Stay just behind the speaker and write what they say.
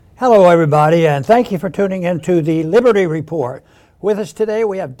Hello, everybody, and thank you for tuning in to the Liberty Report. With us today,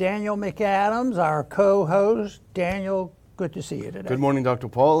 we have Daniel McAdams, our co-host. Daniel, good to see you today. Good morning, Dr.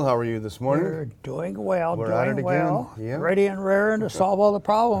 Paul. How are you this morning? We're doing well, We're at it again. Yeah. Ready and raring to solve all the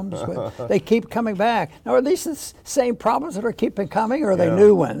problems. But they keep coming back. Now, are these the same problems that are keeping coming, or are they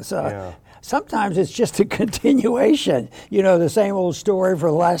new ones? Sometimes it's just a continuation, the same old story for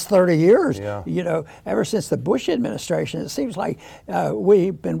the last 30 years. Ever since the Bush administration, it seems like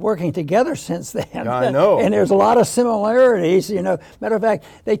we've been working together since then. I know. And there's a lot of similarities, Matter of fact,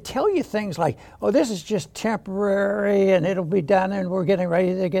 they tell you things like, oh, this is just temporary and it'll be done and we're getting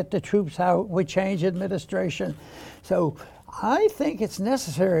ready to get the troops out. We change administration. So I think it's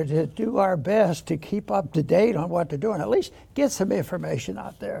necessary to do our best to keep up to date on what they're doing, at least get some information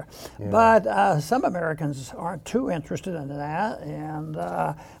out there. But some Americans aren't too interested in that, and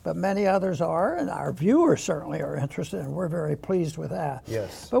but many others are, and our viewers certainly are interested, and we're very pleased with that.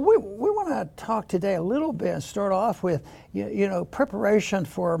 Yes. But we want to talk today a little bit and start off with preparation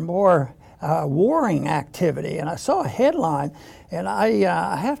for more warring activity. And I saw a headline, and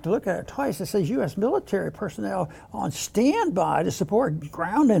I have to look at it twice. It says U.S. military personnel on standby to support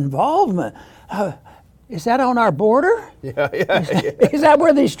ground involvement. Is that on our border? Yeah. Is that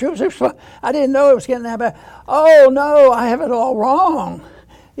where these troops are? I didn't know it was getting that bad. Oh, no, I have it all wrong.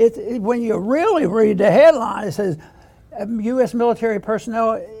 When you really read the headline, it says U.S. military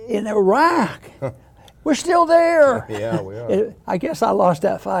personnel in Iraq. We're still there. Yeah, we are. I guess I lost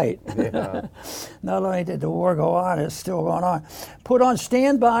that fight. Yeah. Not only did the war go on, it's still going on. Put on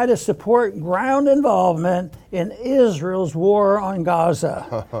standby to support ground involvement in Israel's war on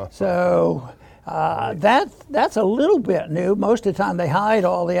Gaza. So that's a little bit new. Most of the time they hide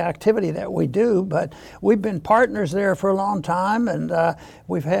all the activity that we do, but we've been partners there for a long time, and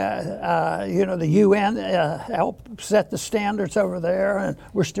we've had, the UN help set the standards over there, and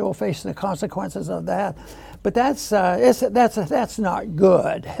we're still facing the consequences of that. But that's not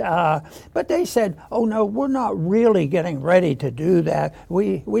good. But they said, oh no, we're not really getting ready to do that.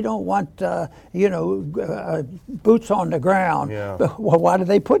 We don't want boots on the ground. Yeah. Well, why do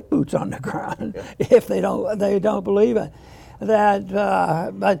they put boots on the ground if they don't believe it?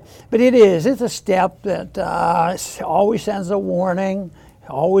 But it's a step that always sends a warning.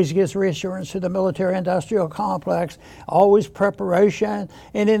 Always gives reassurance to the military-industrial complex, always preparation,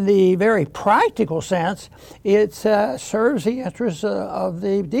 and in the very practical sense, it serves the interests of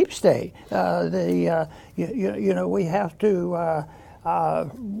the deep state. We have to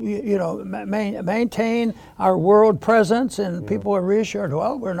maintain our world presence, and people are reassured,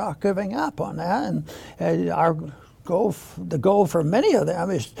 well, we're not giving up on that, and the goal for many of them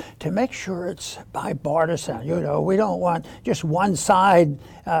is to make sure it's bipartisan. We don't want just one side,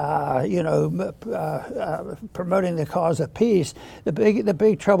 promoting the cause of peace. The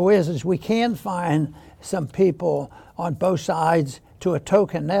big trouble is we can find some people on both sides to a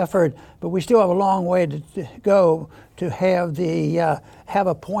token effort, but we still have a long way to go to have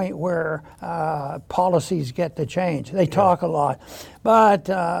a point where policies get to change. They talk a lot, but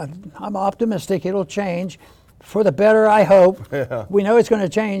I'm optimistic it'll change. For the better, I hope. Yeah. We know it's going to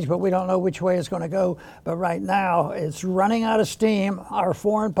change, but we don't know which way it's going to go. But right now, it's running out of steam. Our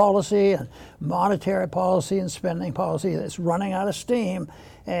foreign policy and monetary policy and spending policy is running out of steam.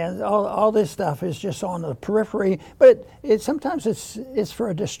 And all this stuff is just on the periphery. But sometimes it's for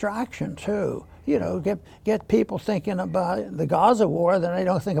a distraction, too. Get people thinking about the Gaza war, then they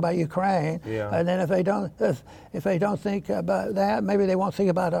don't think about Ukraine. Yeah. And then if they don't think about that, maybe they won't think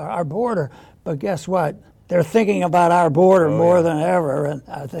about our border. But guess what? They're thinking about our border more than ever, and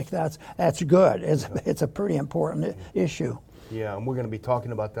I think that's good. It's a pretty important issue. Yeah, and we're going to be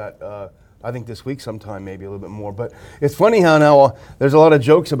talking about that, I think this week sometime, maybe a little bit more. But it's funny how now there's a lot of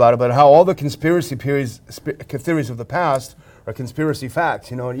jokes about it, but how all the conspiracy theories of the past are conspiracy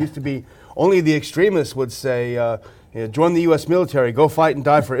facts. It used to be only the extremists would say, join the U.S. military, go fight and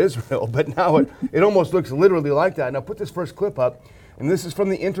die for Israel. But now it almost looks literally like that. Now put this first clip up, and this is from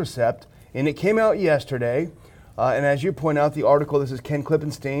the Intercept. And it came out yesterday, and as you point out, the article, this is Ken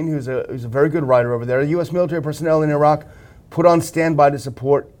Klippenstein, who's a very good writer over there. U.S. military personnel in Iraq put on standby to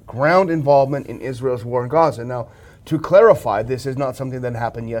support ground involvement in Israel's war in Gaza. Now, to clarify, this is not something that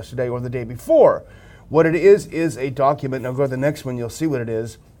happened yesterday or the day before. What it is a document. Now go to the next one, you'll see what it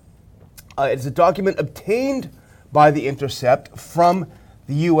is. It's a document obtained by the Intercept from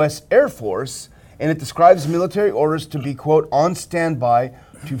the U.S. Air Force, and it describes military orders to be, quote, on standby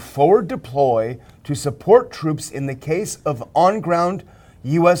to forward deploy to support troops in the case of on-ground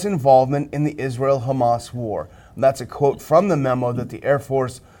U.S. involvement in the Israel Hamas war. And that's a quote from the memo that the Air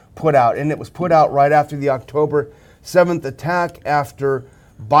Force put out. And it was put out right after the October 7th attack, after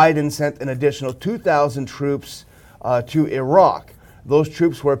Biden sent an additional 2,000 troops to Iraq. Those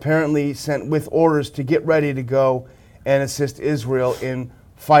troops were apparently sent with orders to get ready to go and assist Israel in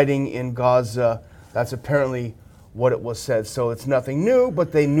fighting in Gaza. That's apparently what it was said. So it's nothing new,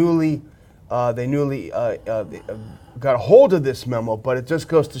 but they newly got a hold of this memo. But it just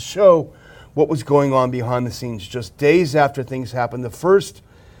goes to show what was going on behind the scenes. Just days after things happened, the first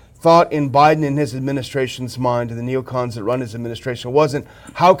thought in Biden and his administration's mind, and the neocons that run his administration, wasn't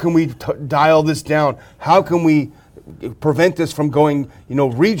how can we dial this down? How can we prevent this from going,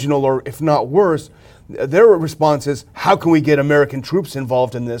 regional, or if not worse? Their response is, how can we get American troops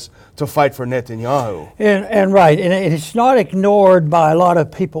involved in this to fight for Netanyahu? And right, and it's not ignored by a lot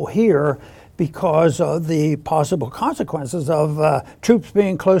of people here because of the possible consequences of troops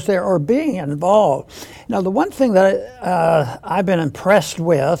being close there or being involved. Now, the one thing that I've been impressed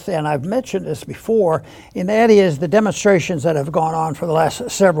with, and I've mentioned this before, and that is the demonstrations that have gone on for the last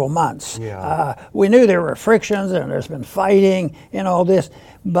several months. Yeah. We knew there were frictions and there's been fighting and all this,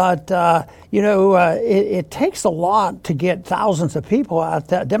 but it takes a lot to get thousands of people out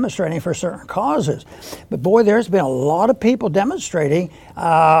there demonstrating for certain causes. But boy, there's been a lot of people demonstrating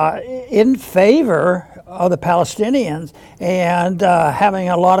in favor of the Palestinians and having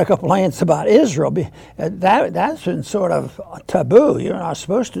a lot of complaints about Israel. That's been sort of taboo. You're not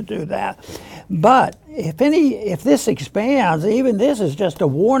supposed to do that. But if this expands, even this is just a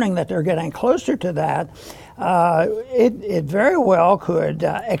warning that they're getting closer to that. It very well could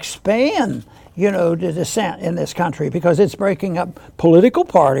expand, the dissent in this country because it's breaking up political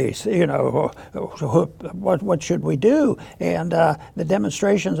parties. What should we do? And the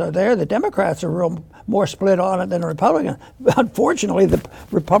demonstrations are there. The Democrats are more split on it than the Republicans. Unfortunately, the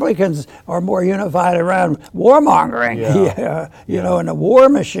Republicans are more unified around warmongering, and the war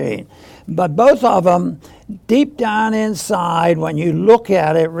machine. But both of them, deep down inside, when you look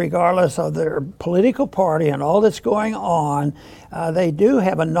at it, regardless of their political party and all that's going on, they do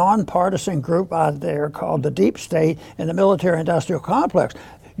have a nonpartisan group out there called the Deep State and the military-industrial complex.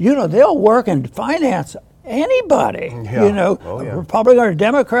 They'll work and finance anybody, Republican or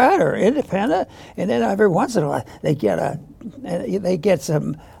Democrat or independent, and then every once in a while they get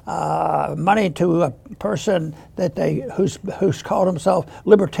some money to a person that who's called himself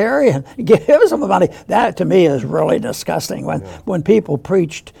libertarian. Give him some money. That to me is really disgusting. When people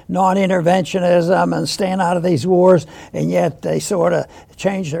preached non-interventionism and staying out of these wars, and yet they sort of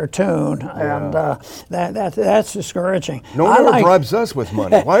change their tune, and that's discouraging. No one ever bribes us with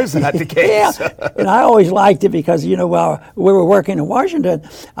money. Why is that the case? And I always liked it because while we were working in Washington,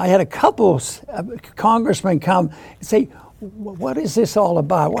 I had a couple congressmen come and say, what is this all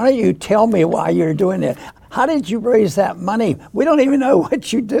about? Why don't you tell me why you're doing it? How did you raise that money? We don't even know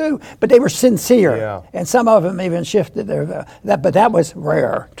what you do. But they were sincere. Yeah. And some of them even shifted but that was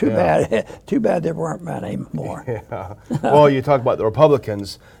rare. Too bad there weren't many more. Yeah. Well, you talk about the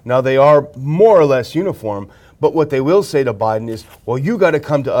Republicans. Now they are more or less uniform, but what they will say to Biden is, well, you got to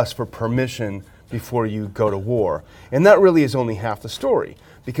come to us for permission before you go to war. And that really is only half the story,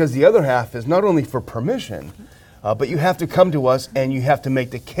 because the other half is not only for permission, but you have to come to us and you have to make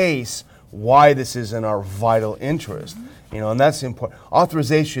the case why this is in our vital interest. And that's important.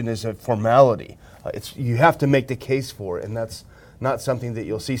 Authorization is a formality. You have to make the case for it, and that's not something that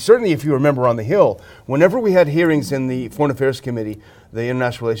you'll see. Certainly, if you remember on the Hill, whenever we had hearings in the Foreign Affairs Committee, the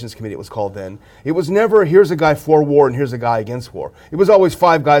International Relations Committee it was called then, it was never, here's a guy for war and here's a guy against war. It was always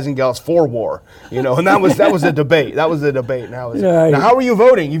 5 guys and gals for war, and that was a debate. That was the debate. Now how are you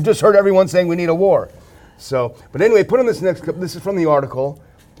voting? You've just heard everyone saying we need a war. So, but anyway, put on this next clip. This is from the article,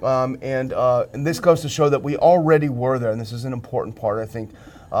 and this goes to show that we already were there, and this is an important part, I think.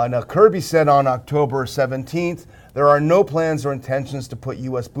 Now, Kirby said on October 17th, there are no plans or intentions to put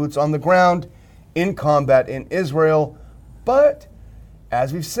U.S. boots on the ground in combat in Israel, but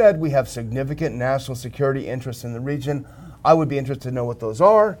as we've said, we have significant national security interests in the region. I would be interested to know what those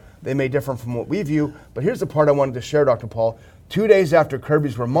are. They may differ from what we view, but here's the part I wanted to share, Dr. Paul. 2 days after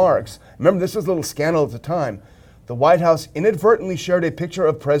Kirby's remarks, remember this was a little scandal at the time, the White House inadvertently shared a picture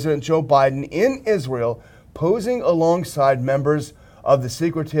of President Joe Biden in Israel posing alongside members of the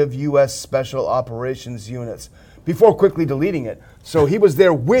secretive U.S. Special Operations units before quickly deleting it. So he was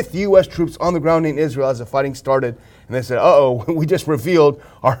there with U.S. troops on the ground in Israel as the fighting started, and they said, uh-oh, we just revealed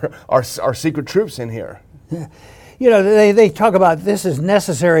our secret troops in here. Yeah. They talk about this is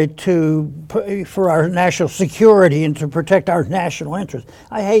necessary for our national security and to protect our national interest.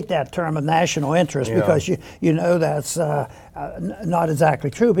 I hate that term of national interest because that's not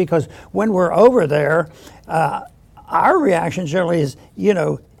exactly true, because when we're over there, our reaction generally is,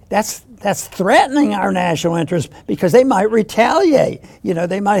 that's threatening our national interest because they might retaliate.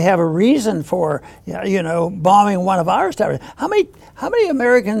 They might have a reason for bombing one of our establishments. How many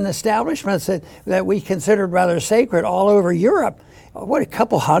American establishments that we considered rather sacred all over Europe? What, a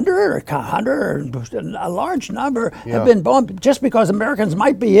couple hundred or a large number have been bombed just because Americans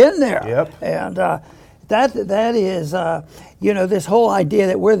might be in there. Yep. And that is, this whole idea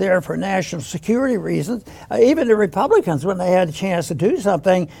that we're there for national security reasons. Even the Republicans, when they had a chance to do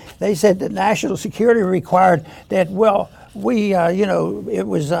something, they said that national security required that, we, it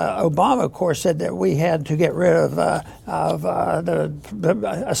was Obama, of course, said that we had to get rid of the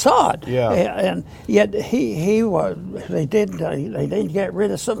Assad. Yeah. And yet they didn't get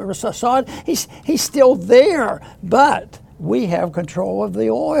rid of Assad. He's still there, but we have control of the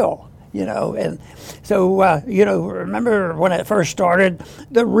oil. And so, remember when it first started,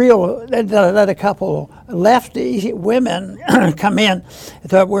 they let a couple lefty women come in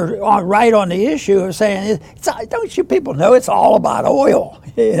that were right on the issue of saying, don't you people know it's all about oil,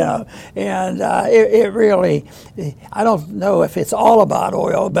 and it really, I don't know if it's all about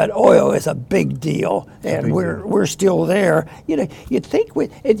oil, but oil is a big deal, and we're still there. You'd think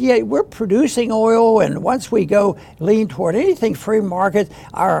we're producing oil, and once we go lean toward anything free market,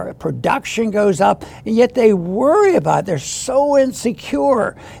 our production goes up, and yet they worry about it. They're so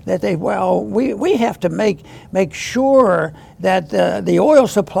insecure that we have to make sure that the oil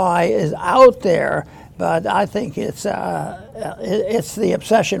supply is out there. But I think it's the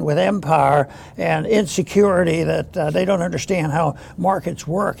obsession with empire and insecurity that they don't understand how markets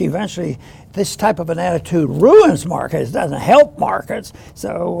work. Eventually, this type of an attitude ruins markets, doesn't help markets.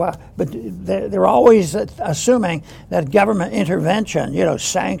 So, but they're always assuming that government intervention,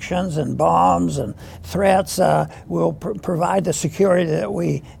 sanctions and bombs and threats will provide the security that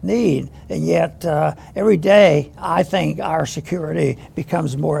we need. And yet, every day, I think our security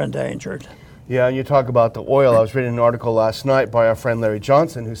becomes more endangered. Yeah, and you talk about the oil. I was reading an article last night by our friend Larry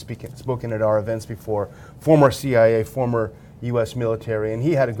Johnson, who's spoken at our events before, former CIA, former U.S. military, and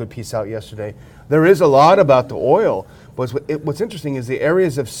he had a good piece out yesterday. There is a lot about the oil, but what's interesting is the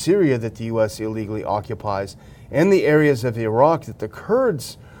areas of Syria that the U.S. illegally occupies and the areas of Iraq that the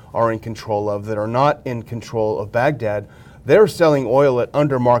Kurds are in control of, that are not in control of Baghdad. They're selling oil at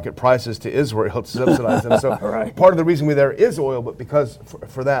under market prices to Israel to subsidize them. So right. Part of the reason there is oil, but because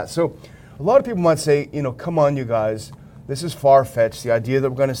for that. So a lot of people might say, come on, you guys, this is far-fetched, the idea that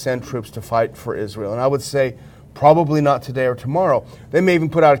we're going to send troops to fight for Israel. And I would say probably not today or tomorrow. They may even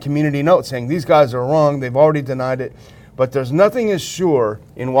put out a community note saying these guys are wrong, they've already denied it. But there's nothing as sure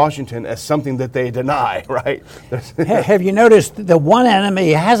in Washington as something that they deny, right? Have you noticed the one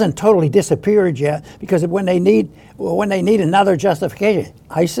enemy hasn't totally disappeared yet? Because when they need another justification,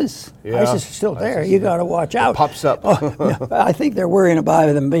 ISIS is still there. You got to watch out. It pops up. No, I think they're worrying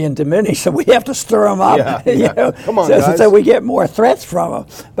about them being diminished, so we have to stir them up. Yeah. Come on, guys. So we get more threats from them.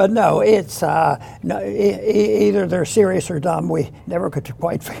 But no, it's either they're serious or dumb. We never could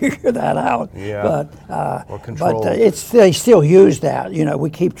quite figure that out. Yeah. But they still use that.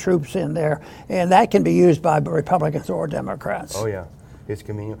 We keep troops in there, and that can be used by Republicans or Democrats. Oh yeah. It's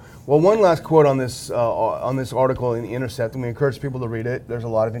convenient. Well, one last quote on this article in the Intercept, and we encourage people to read it. There's a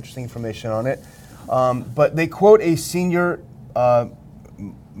lot of interesting information on it. But they quote a senior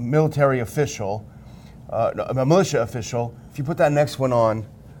military official, a militia official. If you put that next one on,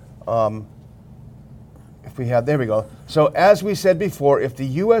 there we go. So as we said before, if the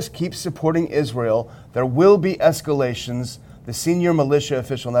U.S. keeps supporting Israel, there will be escalations. The senior militia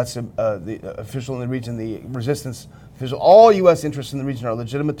official, and that's the official in the region, the resistance official, all U.S. interests in the region are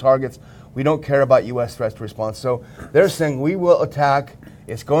legitimate targets. We don't care about U.S. threats to response. So they're saying we will attack.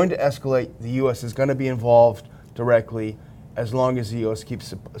 It's going to escalate. The U.S. is going to be involved directly as long as the U.S.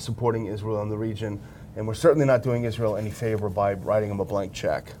 keeps supporting Israel in the region. And we're certainly not doing Israel any favor by writing them a blank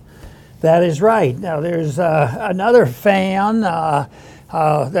check. That is right. Now there's another fan that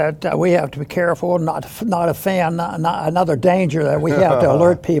we have to be careful, not a fan, another danger that we have to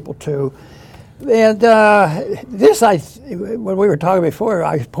alert people to. And when we were talking before,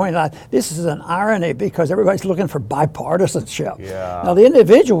 I pointed out this is an irony because everybody's looking for bipartisanship. Yeah. Now the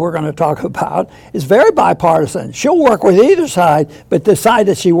individual we're going to talk about is very bipartisan. She'll work with either side, but the side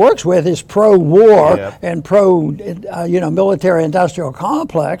that she works with is pro-war and military-industrial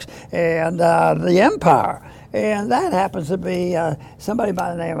complex and the empire. And that happens to be somebody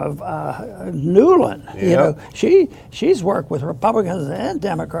by the name of Nuland. She's worked with Republicans and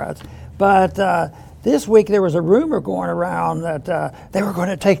Democrats. But this week there was a rumor going around that they were going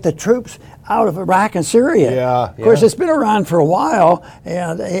to take the troops out of Iraq and Syria. Yeah, of course, it's been around for a while,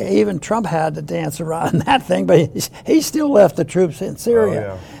 and even Trump had to dance around that thing, but he still left the troops in Syria.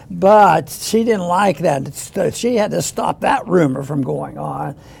 Oh, yeah. But she didn't like that. She had to stop that rumor from going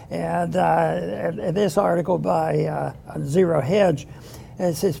on. And this article by Zero Hedge,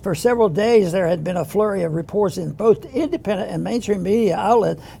 it says, for several days there had been a flurry of reports in both independent and mainstream media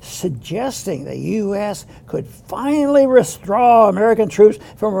outlets suggesting the U.S. could finally withdraw American troops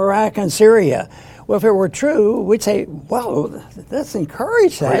from Iraq and Syria. Well, if it were true, we'd say, well, let's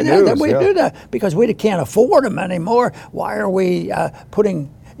encourage that. Do that because we can't afford them anymore. Why are we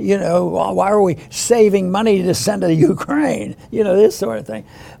putting... why are we saving money to send to Ukraine? This sort of thing.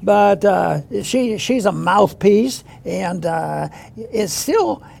 But she's a mouthpiece, and it's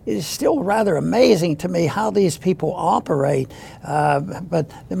still rather amazing to me how these people operate.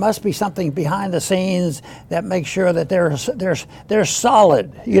 But there must be something behind the scenes that makes sure that they're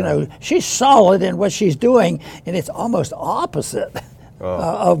solid. She's solid in what she's doing, and it's almost opposite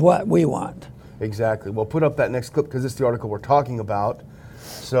of what we want. Exactly. Well, put up that next clip because this is the article we're talking about.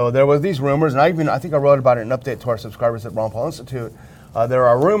 So there was these rumors, and I think I wrote about it in an update to our subscribers at Ron Paul Institute. There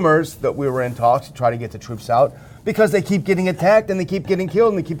are rumors that we were in talks to try to get the troops out because they keep getting attacked and they keep getting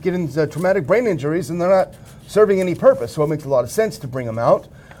killed and they keep getting traumatic brain injuries and they're not serving any purpose. So it makes a lot of sense to bring them out.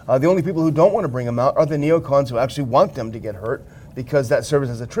 The only people who don't want to bring them out are the neocons who actually want them to get hurt because that serves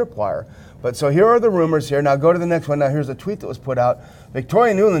as a tripwire. But so here are the rumors here. Now go to the next one. Now here's a tweet that was put out.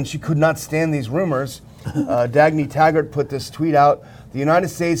 Victoria Nuland, she could not stand these rumors. Dagny Taggart put this tweet out. The United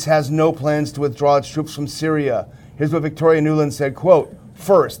States has no plans to withdraw its troops from Syria. Here's what Victoria Nuland said, quote,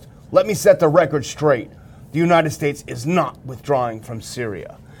 first, let me set the record straight. The United States is not withdrawing from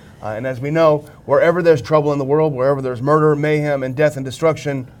Syria. And as we know, wherever there's trouble in the world, wherever there's murder, mayhem, and death and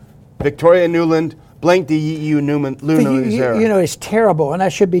destruction, Victoria Nuland, blank the EU Luna is there. It's terrible, and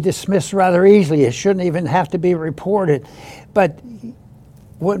that should be dismissed rather easily. It shouldn't even have to be reported. But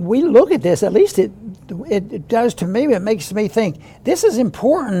when we look at this, at least it does to me, it makes me think this is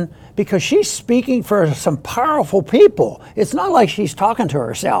important because she's speaking for some powerful people. It's not like she's talking to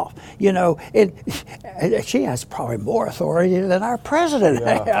herself. She has probably more authority than our president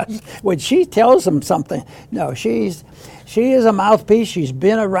has when she tells them something. No, she is a mouthpiece. She's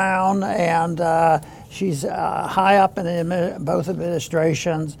been around, and she's high up in both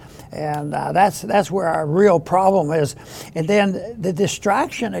administrations, and that's where our real problem is. And then the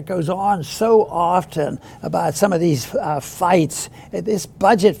distraction that goes on so often about some of these fights, this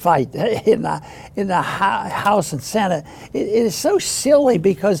budget fight in the House and Senate, it is so silly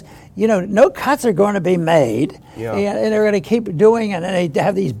because no cuts are going to be made, and they're going to keep doing it, and they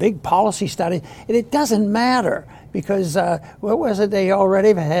have these big policy studies, and it doesn't matter. Because what was it? They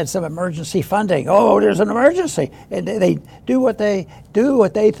already had some emergency funding. Oh, there's an emergency, and they do what they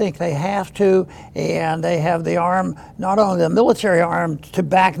think they have to, and they have the arm, not only the military arm to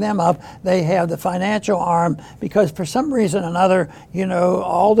back them up, they have the financial arm because for some reason or another,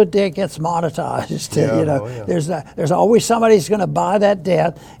 all the debt gets monetized. There's always somebody who's going to buy that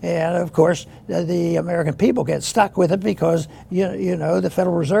debt, and of course the American people get stuck with it because the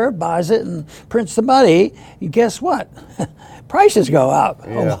Federal Reserve buys it and prints the money. You guess what? Prices go up.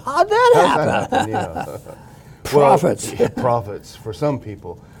 Yeah. Oh, how'd that happen? Profits. Well, profits for some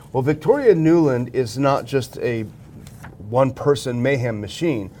people. Well, Victoria Nuland is not just a one-person mayhem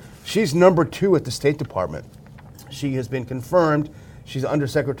machine. She's number 2 at the State Department. She has been confirmed. She's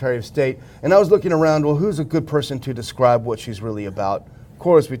Undersecretary of State. And I was looking around, well, who's a good person to describe what she's really about? Of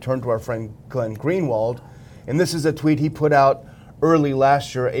course, we turn to our friend Glenn Greenwald. And this is a tweet he put out early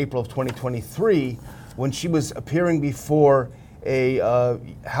last year, April of 2023, when she was appearing before a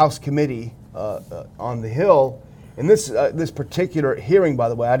House committee on the Hill. And this particular hearing, by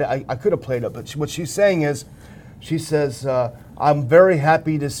the way, I could have played it, but what she's saying is, she says, I'm very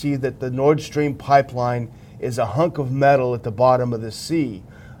happy to see that the Nord Stream pipeline is a hunk of metal at the bottom of the sea.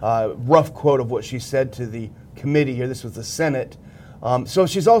 Rough quote of what she said to the committee here. This was the Senate. So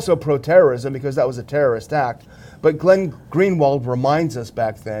she's also pro-terrorism because that was a terrorist act. But Glenn Greenwald reminds us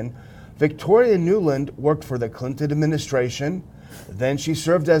back then, Victoria Nuland worked for the Clinton administration. Then she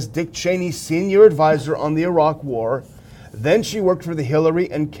served as Dick Cheney's senior advisor on the Iraq War. Then she worked for the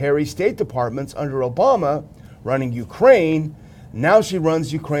Hillary and Kerry State Departments under Obama, running Ukraine. Now she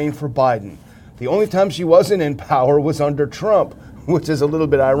runs Ukraine for Biden. The only time she wasn't in power was under Trump, which is a little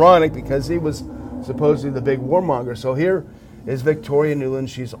bit ironic because he was supposedly the big warmonger. So here is Victoria Nuland.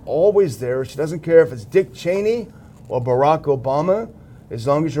 She's always there. She doesn't care if it's Dick Cheney or Barack Obama. As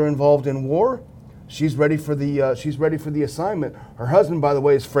long as you're involved in war, She's ready for the assignment. Her husband, by the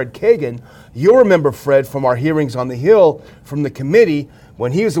way, is Fred Kagan. You'll remember Fred from our hearings on the Hill from the committee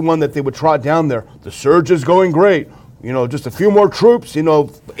when he was the one that they would trot down there. The surge is going great. Just a few more troops.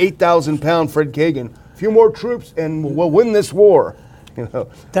 8,000-pound Fred Kagan. A few more troops, and we'll win this war.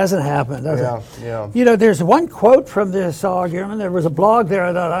 Doesn't happen, does it? Yeah. There's one quote from this argument. There was a blog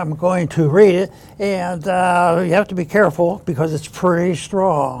there that I'm going to read it, and you have to be careful because it's pretty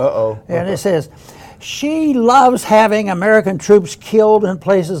strong. And it says, "She loves having American troops killed in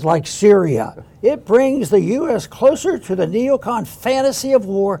places like Syria. It brings the U.S. closer to the neocon fantasy of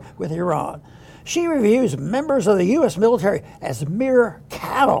war with Iran. She reviews members of the U.S. military as mere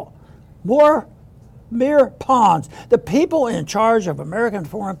cattle, mere pawns. The people in charge of American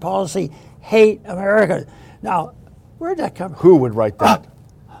foreign policy hate America." Now, where'd that come from? Who would write that?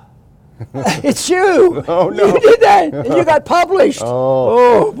 It's you. Oh, no. You did that, and you got published.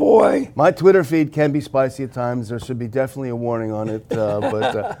 Oh, boy. My Twitter feed can be spicy at times. There should be definitely a warning on it,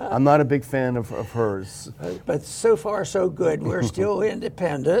 but I'm not a big fan of hers. But so far, so good. We're still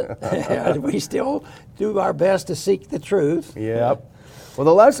independent, and we still do our best to seek the truth. Yep. Well,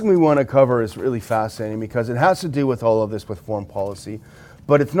 the last thing we want to cover is really fascinating because it has to do with all of this with foreign policy,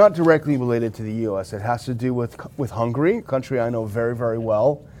 but it's not directly related to the U.S. It has to do with Hungary, a country I know very, very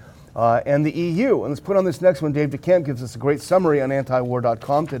well, and the EU. And let's put on this next one. Dave DeCamp gives us a great summary on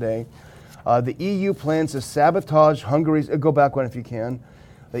antiwar.com today. The EU plans to sabotage Hungary's, go back one if you can.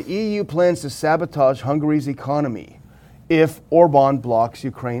 The EU plans to sabotage Hungary's economy if Orban blocks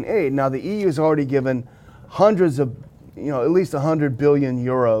Ukraine aid. Now, the EU has already given hundreds of at least 100 billion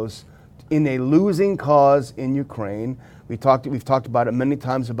euros in a losing cause in Ukraine. We've talked about it many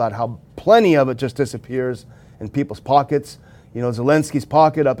times about how plenty of it just disappears in people's pockets. Zelensky's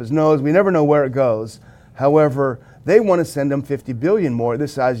pocket, up his nose. We never know where it goes. However, they want to send them 50 billion more.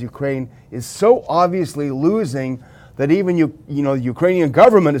 This as Ukraine is so obviously losing that even the Ukrainian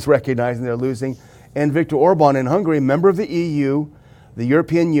government is recognizing they're losing. And Viktor Orban in Hungary, member of the EU, the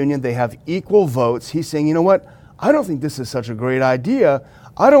European Union, they have equal votes. He's saying, you know what? I don't think this is such a great idea.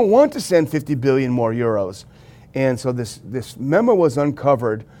 I don't want to send 50 billion more euros. And so this memo was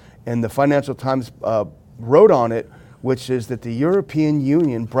uncovered, and the Financial Times wrote on it, which is that the European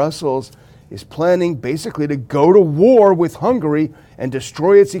Union, Brussels, is planning basically to go to war with Hungary and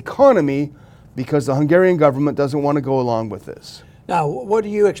destroy its economy because the Hungarian government doesn't want to go along with this. Now, what do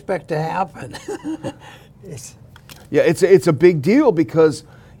you expect to happen? It's a big deal because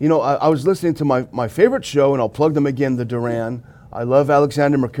I was listening to my favorite show, and I'll plug them again, The Duran. I love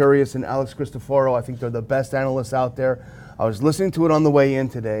Alexander Mercurius and Alex Cristoforo. I think they're the best analysts out there. I was listening to it on the way in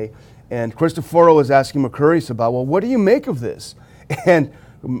today, and Cristoforo was asking Mercurius about, well, what do you make of this? And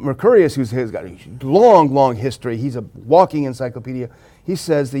Mercurius, who's got a long history, he's a walking encyclopedia, he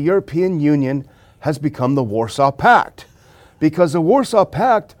says the European Union has become the Warsaw Pact because the Warsaw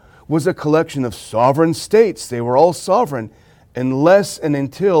Pact was a collection of sovereign states. They were all sovereign unless and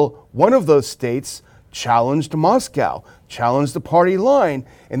until one of those states challenged Moscow, challenged the party line,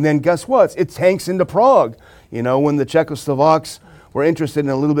 and then guess what? It tanks into Prague. When the Czechoslovaks were interested in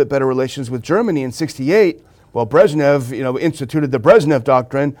a little bit better relations with Germany in '68, well, Brezhnev, instituted the Brezhnev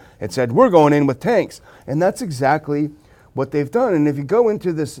Doctrine and said, we're going in with tanks. And that's exactly what they've done. And if you go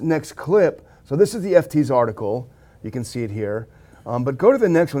into this next clip, so this is the FT's article. You can see it here. But go to the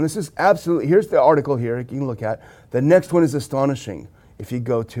next one. This is absolutely, here's the article here you can look at. The next one is astonishing if you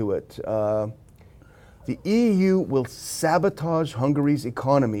go to it. The EU will sabotage Hungary's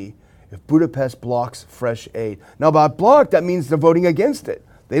economy if Budapest blocks fresh aid. Now, by block, that means they're voting against it.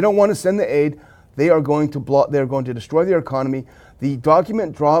 They don't want to send the aid. They are going to block. They're going to destroy their economy. The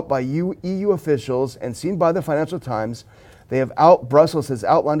document dropped by EU officials and seen by the Financial Times, Brussels has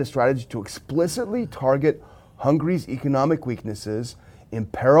outlined a strategy to explicitly target Hungary's economic weaknesses,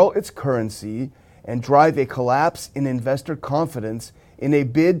 imperil its currency, and drive a collapse in investor confidence in a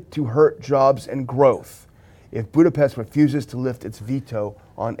bid to hurt jobs and growth if Budapest refuses to lift its veto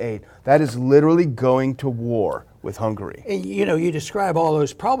on aid. That is literally going to war with Hungary. You describe all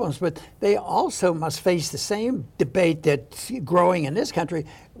those problems, but they also must face the same debate that's growing in this country.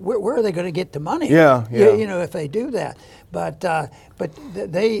 Where are they going to get the money? Yeah. If they do that. But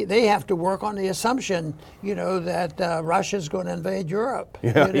they have to work on the assumption, that Russia's going to invade Europe.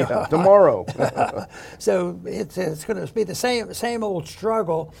 Yeah, tomorrow. So it's going to be the same old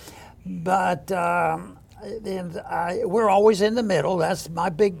struggle. But we're always in the middle. That's my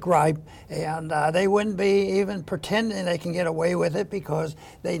big gripe. And they wouldn't be even pretending they can get away with it because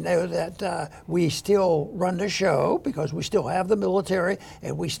they know that we still run the show, because we still have the military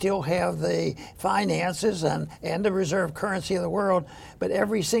and we still have the finances and the reserve currency of the world. But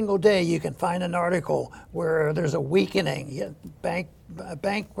every single day you can find an article where there's a weakening. Big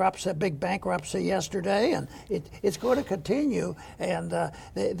bankruptcy yesterday, and it's going to continue. And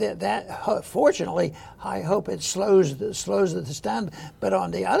that fortunately, I hope it slows this down. But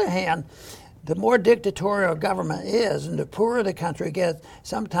on the other hand, the more dictatorial government is, and the poorer the country gets,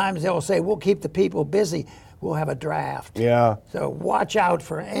 sometimes they'll say, "We'll keep the people busy. We'll have a draft." Yeah. So watch out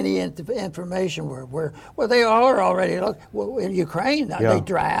for any information where they are already. Look, in Ukraine, they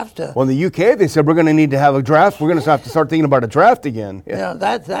draft. Well, in the UK, they said we're going to need to have a draft. We're going to have to start thinking about a draft again. Yeah,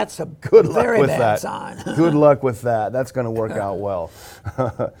 that's a good very luck with bad that. sign. Good luck with that. That's going to work out well.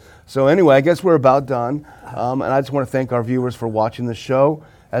 So anyway, I guess we're about done. And I just want to thank our viewers for watching the show.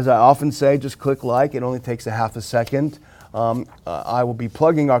 As I often say, just click like. It only takes a half a second. I will be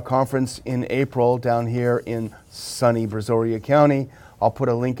plugging our conference in April down here in sunny Brazoria County. I'll put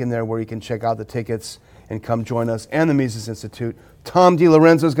a link in there where you can check out the tickets and come join us and the Mises Institute. Tom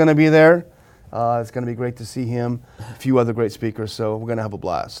DiLorenzo is going to be there. It's going to be great to see him. A few other great speakers, so we're going to have a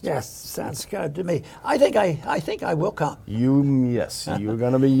blast. Yes, sounds good to me. I think I will come. Yes, you're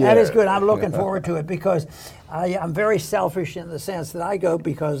going to be there. That is good. I'm looking forward to it because I'm very selfish in the sense that I go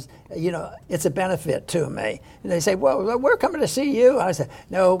because, it's a benefit to me. And they say, well, we're coming to see you. I say,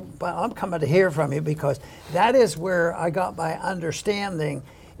 no, but I'm coming to hear from you, because that is where I got my understanding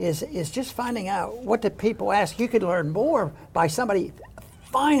is just finding out what the people ask. You could learn more by somebody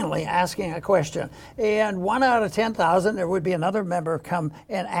finally asking a question. And 1 out of 10,000, there would be another member come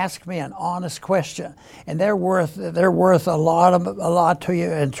and ask me an honest question. And they're worth a lot to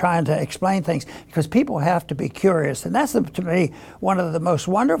you in trying to explain things, because people have to be curious. And that's, to me, one of the most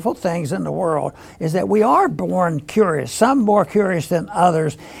wonderful things in the world, is that we are born curious, some more curious than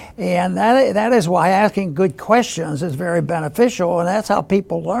others. And that is why asking good questions is very beneficial, and that's how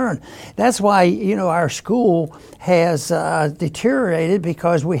people learn. That's why, our school has deteriorated, because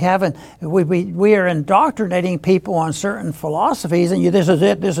we are indoctrinating people on certain philosophies, and this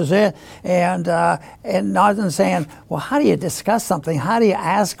is it, and not saying, well, how do you discuss something? How do you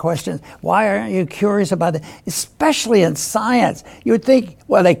ask questions? Why aren't you curious about it? Especially in science, you would think,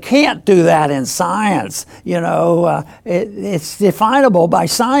 well, they can't do that in science. It's definable by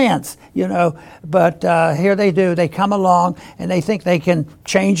science. But here they do. They come along and they think they can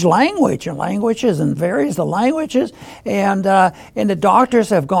change languages and varies the languages, and the doctors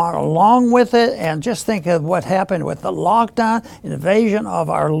have gone along with it. And just think of what happened with the lockdown, invasion of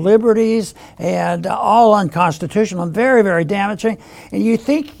our liberties, and all unconstitutional and very, very damaging. And you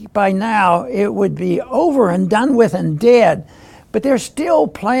think by now it would be over and done with and dead. But there's still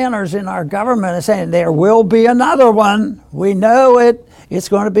planners in our government saying there will be another one. We know it. It's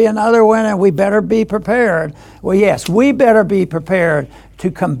going to be another one, and we better be prepared. Well, yes, we better be prepared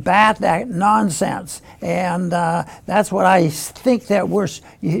to combat that nonsense. And that's what I think that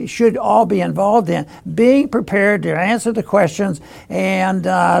we should all be involved in, being prepared to answer the questions and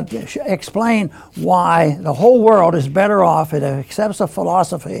explain why the whole world is better off if it accepts a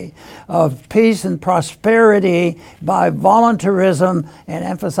philosophy of peace and prosperity by voluntarism and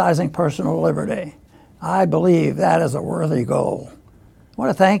emphasizing personal liberty. I believe that is a worthy goal. I want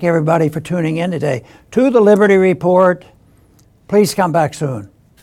to thank everybody for tuning in today to the Liberty Report. Please come back soon.